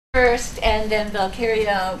first, and then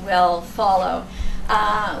Valkyria will follow.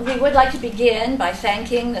 We would like to begin by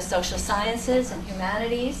thanking the Social Sciences and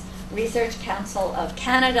Humanities Research Council of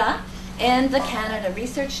Canada and the Canada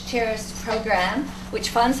Research Chairs Program, which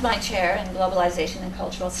funds my chair in Globalization and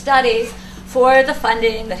Cultural Studies, for the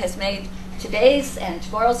funding that has made today's and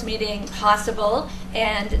tomorrow's meeting possible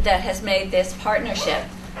and that has made this partnership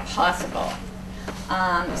possible.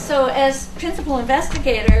 So as principal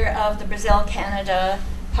investigator of the Brazil-Canada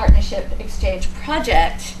Partnership Exchange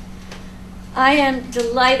Project, I am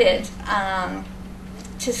delighted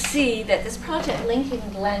to see that this project linking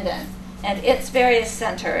Glendon and its various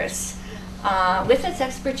centers with its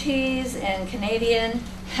expertise in Canadian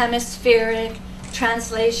hemispheric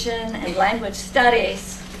translation and language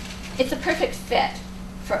studies, it's a perfect fit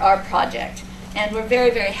for our project. And we're very,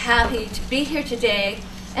 very happy to be here today.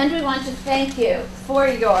 And we want to thank you for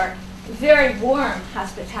your very warm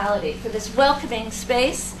hospitality, for this welcoming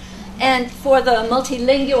space, and for the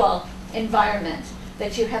multilingual environment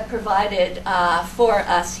that you have provided for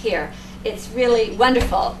us here. It's really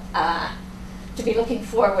wonderful to be looking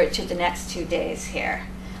forward to the next 2 days here.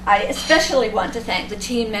 I especially want to thank the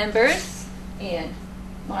team members, Ian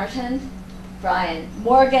Martin, Brian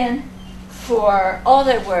Morgan, for all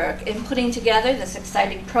their work in putting together this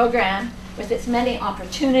exciting program with its many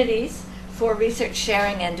opportunities for research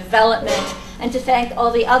sharing and development, and to thank all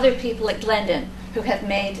the other people at Glendon who have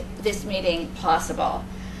made this meeting possible.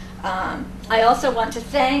 I also want to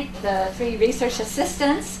thank the 3 research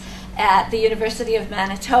assistants at the University of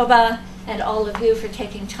Manitoba and all of you for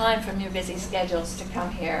taking time from your busy schedules to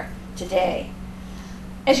come here today.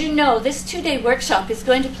 As you know, this 2-day workshop is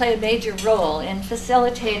going to play a major role in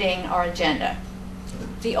facilitating our agenda.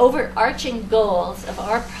 The overarching goals of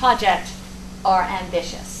our project are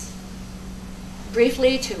ambitious.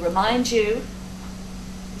 Briefly, to remind you,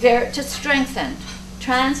 they're to strengthen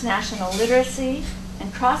transnational literacy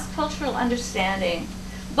and cross-cultural understanding,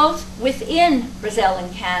 both within Brazil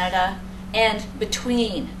and Canada and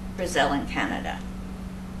between Brazil and Canada.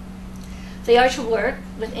 They are to work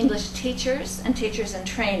with English teachers and teachers in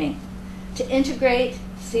training to integrate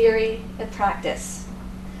theory and practice,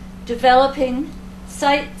 developing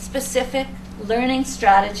site-specific learning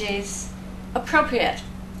strategies appropriate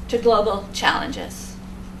to global challenges.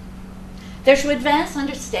 They're to advance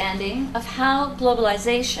understanding of how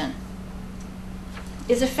globalization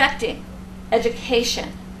is affecting education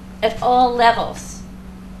at all levels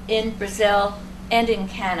in Brazil and in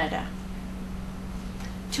Canada.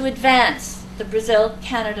 To advance the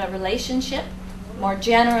Brazil-Canada relationship more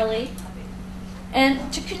generally,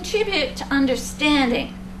 and to contribute to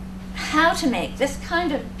understanding how to make this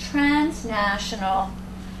kind of transnational,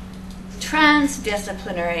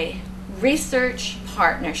 transdisciplinary research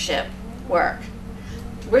partnership work.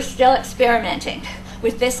 We're still experimenting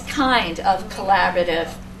with this kind of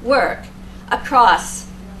collaborative work across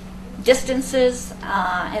distances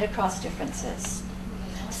and across differences.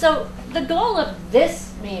 So the goal of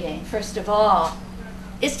this meeting, first of all,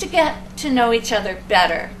 is to get to know each other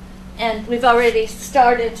better. And we've already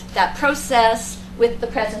started that process with the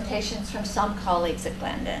presentations from some colleagues at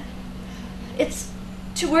Glendon. It's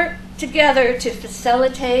to work together to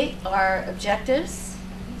facilitate our objectives,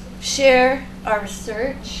 share our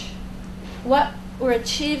research, what we're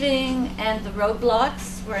achieving and the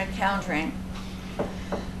roadblocks we're encountering,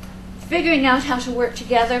 figuring out how to work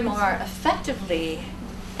together more effectively,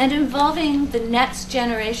 and involving the next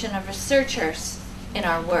generation of researchers in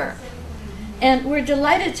our work. And we're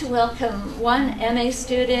delighted to welcome 1 MA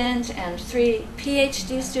student and 3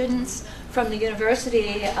 PhD students from the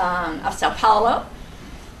University of Sao Paulo,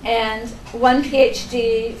 and 1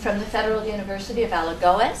 PhD from the Federal University of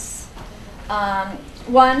Alagoas,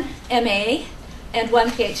 1 MA and 1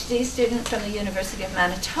 PhD student from the University of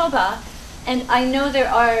Manitoba. And I know there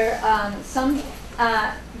are some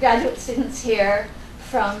graduate students here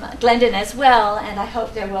from Glendon as well, and I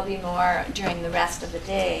hope there will be more during the rest of the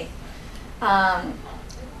day.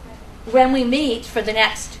 When we meet for the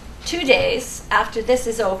next 2 days after this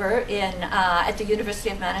is over at the University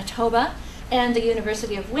of Manitoba and the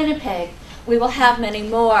University of Winnipeg, we will have many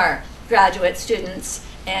more graduate students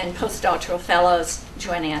and postdoctoral fellows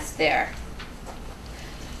joining us there.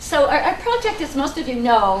 So our project, as most of you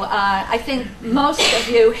know, I think most of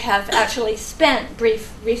you have actually spent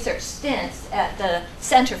brief research stints at the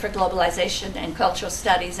Center for Globalization and Cultural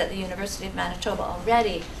Studies at the University of Manitoba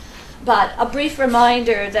already. But a brief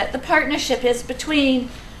reminder that the partnership is between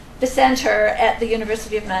the center at the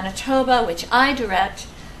University of Manitoba, which I direct,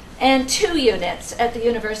 and 2 units at the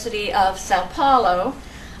University of Sao Paulo.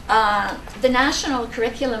 The National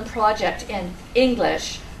Curriculum Project in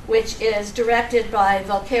English, which is directed by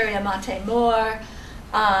Valkyria Montemor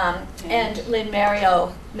and Lynn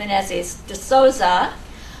Mario Menezes de Souza.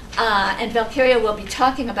 And Valkyria will be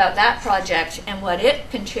talking about that project and what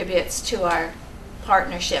it contributes to our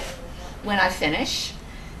partnership when I finish.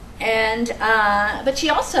 But she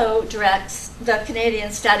also directs the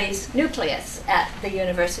Canadian Studies Nucleus at the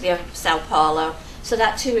University of Sao Paulo, so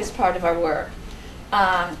that too is part of our work.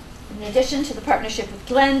 In addition to the partnership with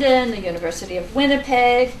Glendon, the University of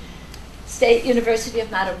Winnipeg, State University of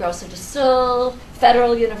Mato Grosso do Sul,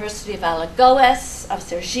 Federal University of Alagoas, of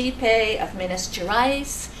Sergipe, of Minas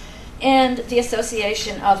Gerais, and the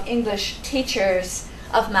Association of English Teachers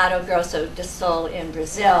of Mato Grosso do Sul in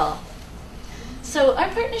Brazil. So our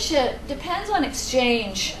partnership depends on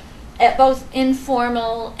exchange at both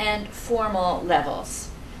informal and formal levels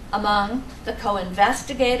among the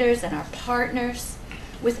co-investigators and our partners,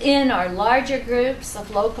 within our larger groups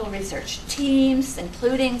of local research teams,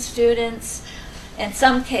 including students, in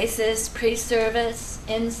some cases pre-service,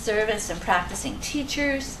 in-service, and practicing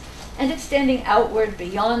teachers, and extending outward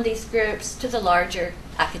beyond these groups to the larger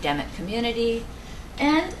academic community,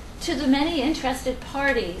 and to the many interested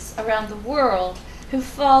parties around the world who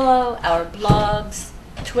follow our blogs,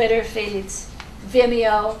 Twitter feeds,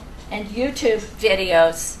 Vimeo, and YouTube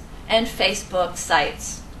videos, and Facebook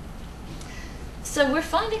sites. So we're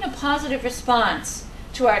finding a positive response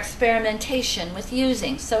to our experimentation with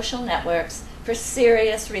using social networks for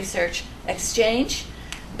serious research exchange,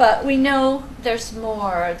 but we know there's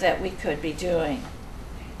more that we could be doing.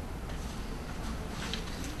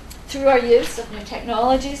 Through our use of new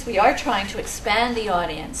technologies, we are trying to expand the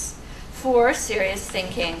audience for serious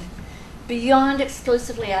thinking beyond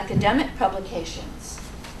exclusively academic publications,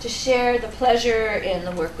 to share the pleasure in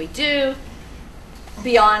the work we do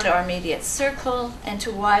beyond our immediate circle, and to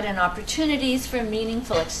widen opportunities for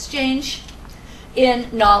meaningful exchange in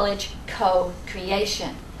knowledge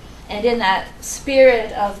co-creation. And in that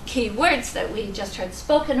spirit of key words that we just heard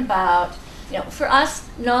spoken about, for us,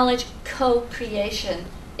 knowledge co-creation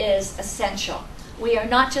is essential. We are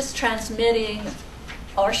not just transmitting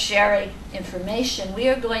or sharing information. We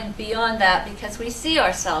are going beyond that because we see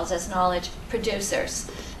ourselves as knowledge producers.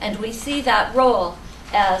 And we see that role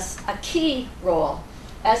as a key role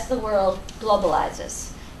as the world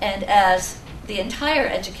globalizes and as the entire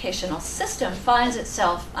educational system finds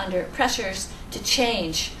itself under pressures to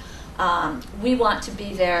change. We want to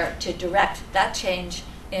be there to direct that change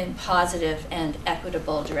in positive and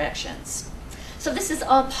equitable directions. So this is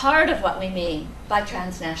all part of what we mean by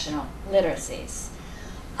transnational literacies.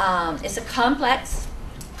 It's a complex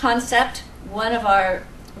concept. One of our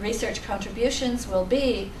research contributions will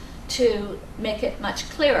be to make it much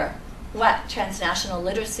clearer what transnational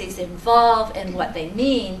literacies involve and what they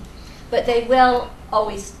mean, but they will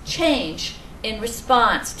always change in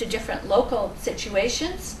response to different local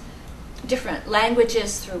situations, different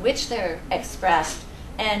languages through which they're expressed,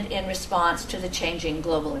 and in response to the changing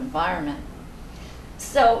global environment.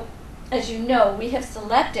 So, as you know, we have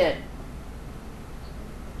selected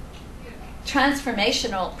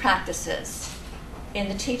transformational practices in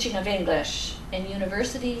the teaching of English in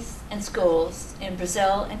universities and schools in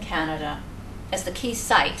Brazil and Canada as the key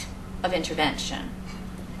site of intervention.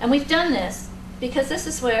 And we've done this because this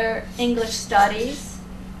is where English studies,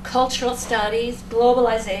 cultural studies,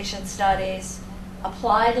 globalization studies,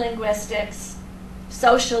 applied linguistics,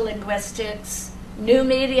 social linguistics, new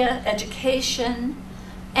media education,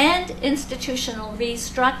 and institutional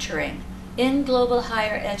restructuring in global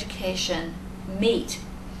higher education meet.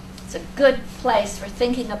 It's a good place for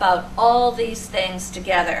thinking about all these things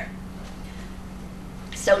together.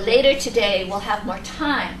 So later today, we'll have more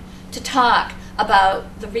time to talk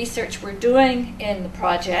about the research we're doing in the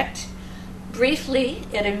project. Briefly,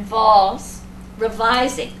 it involves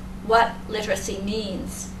revising what literacy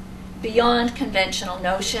means beyond conventional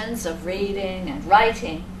notions of reading and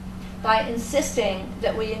writing by insisting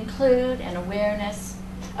that we include an awareness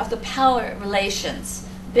of the power relations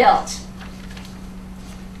built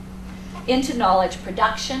into knowledge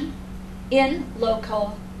production in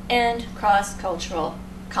local and cross-cultural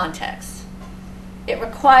contexts. It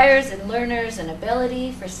requires in learners an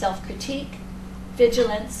ability for self-critique,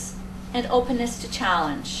 vigilance, and openness to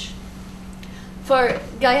challenge. For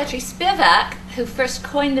Gayatri Spivak, who first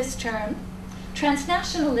coined this term,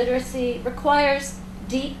 transnational literacy requires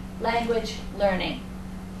deep language learning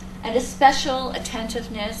and a special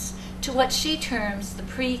attentiveness to what she terms the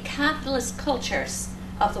pre-capitalist cultures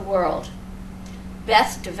of the world,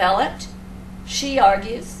 best developed, she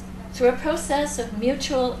argues, through a process of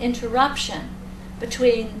mutual interruption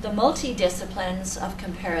between the multidisciplines of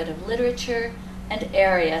comparative literature and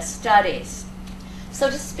area studies. So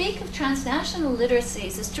to speak of transnational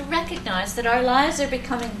literacies is to recognize that our lives are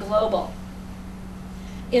becoming global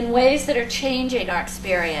in ways that are changing our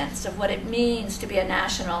experience of what it means to be a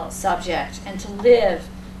national subject and to live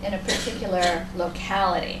in a particular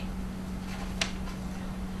locality.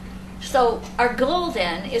 So our goal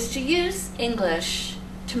then is to use English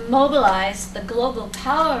to mobilize the global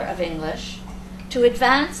power of English to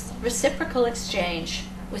advance reciprocal exchange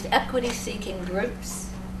with equity-seeking groups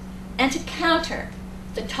and to counter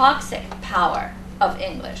the toxic power of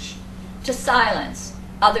English to silence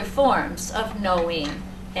other forms of knowing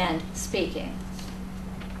and speaking.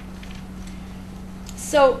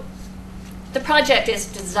 So the project is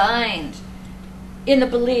designed in the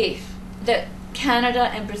belief that Canada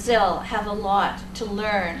and Brazil have a lot to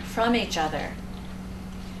learn from each other.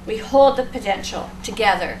 We hold the potential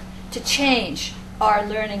together to change our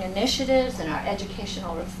learning initiatives and our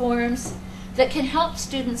educational reforms that can help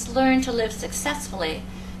students learn to live successfully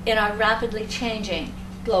in our rapidly changing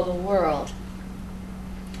global world.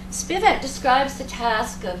 Spivak describes the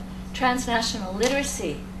task of transnational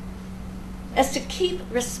literacy as to keep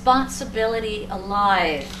responsibility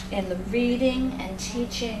alive in the reading and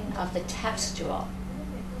teaching of the textual.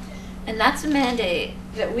 And that's a mandate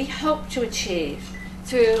that we hope to achieve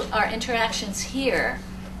through our interactions here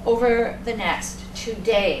over the next 2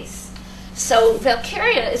 days. So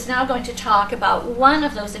Valkyria is now going to talk about one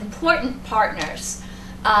of those important partners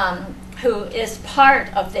who is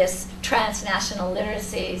part of this transnational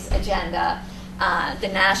literacies agenda, the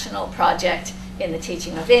national project in the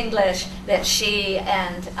teaching of English that she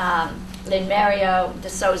and Lynn Mario de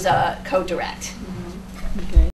Souza co-direct. Okay.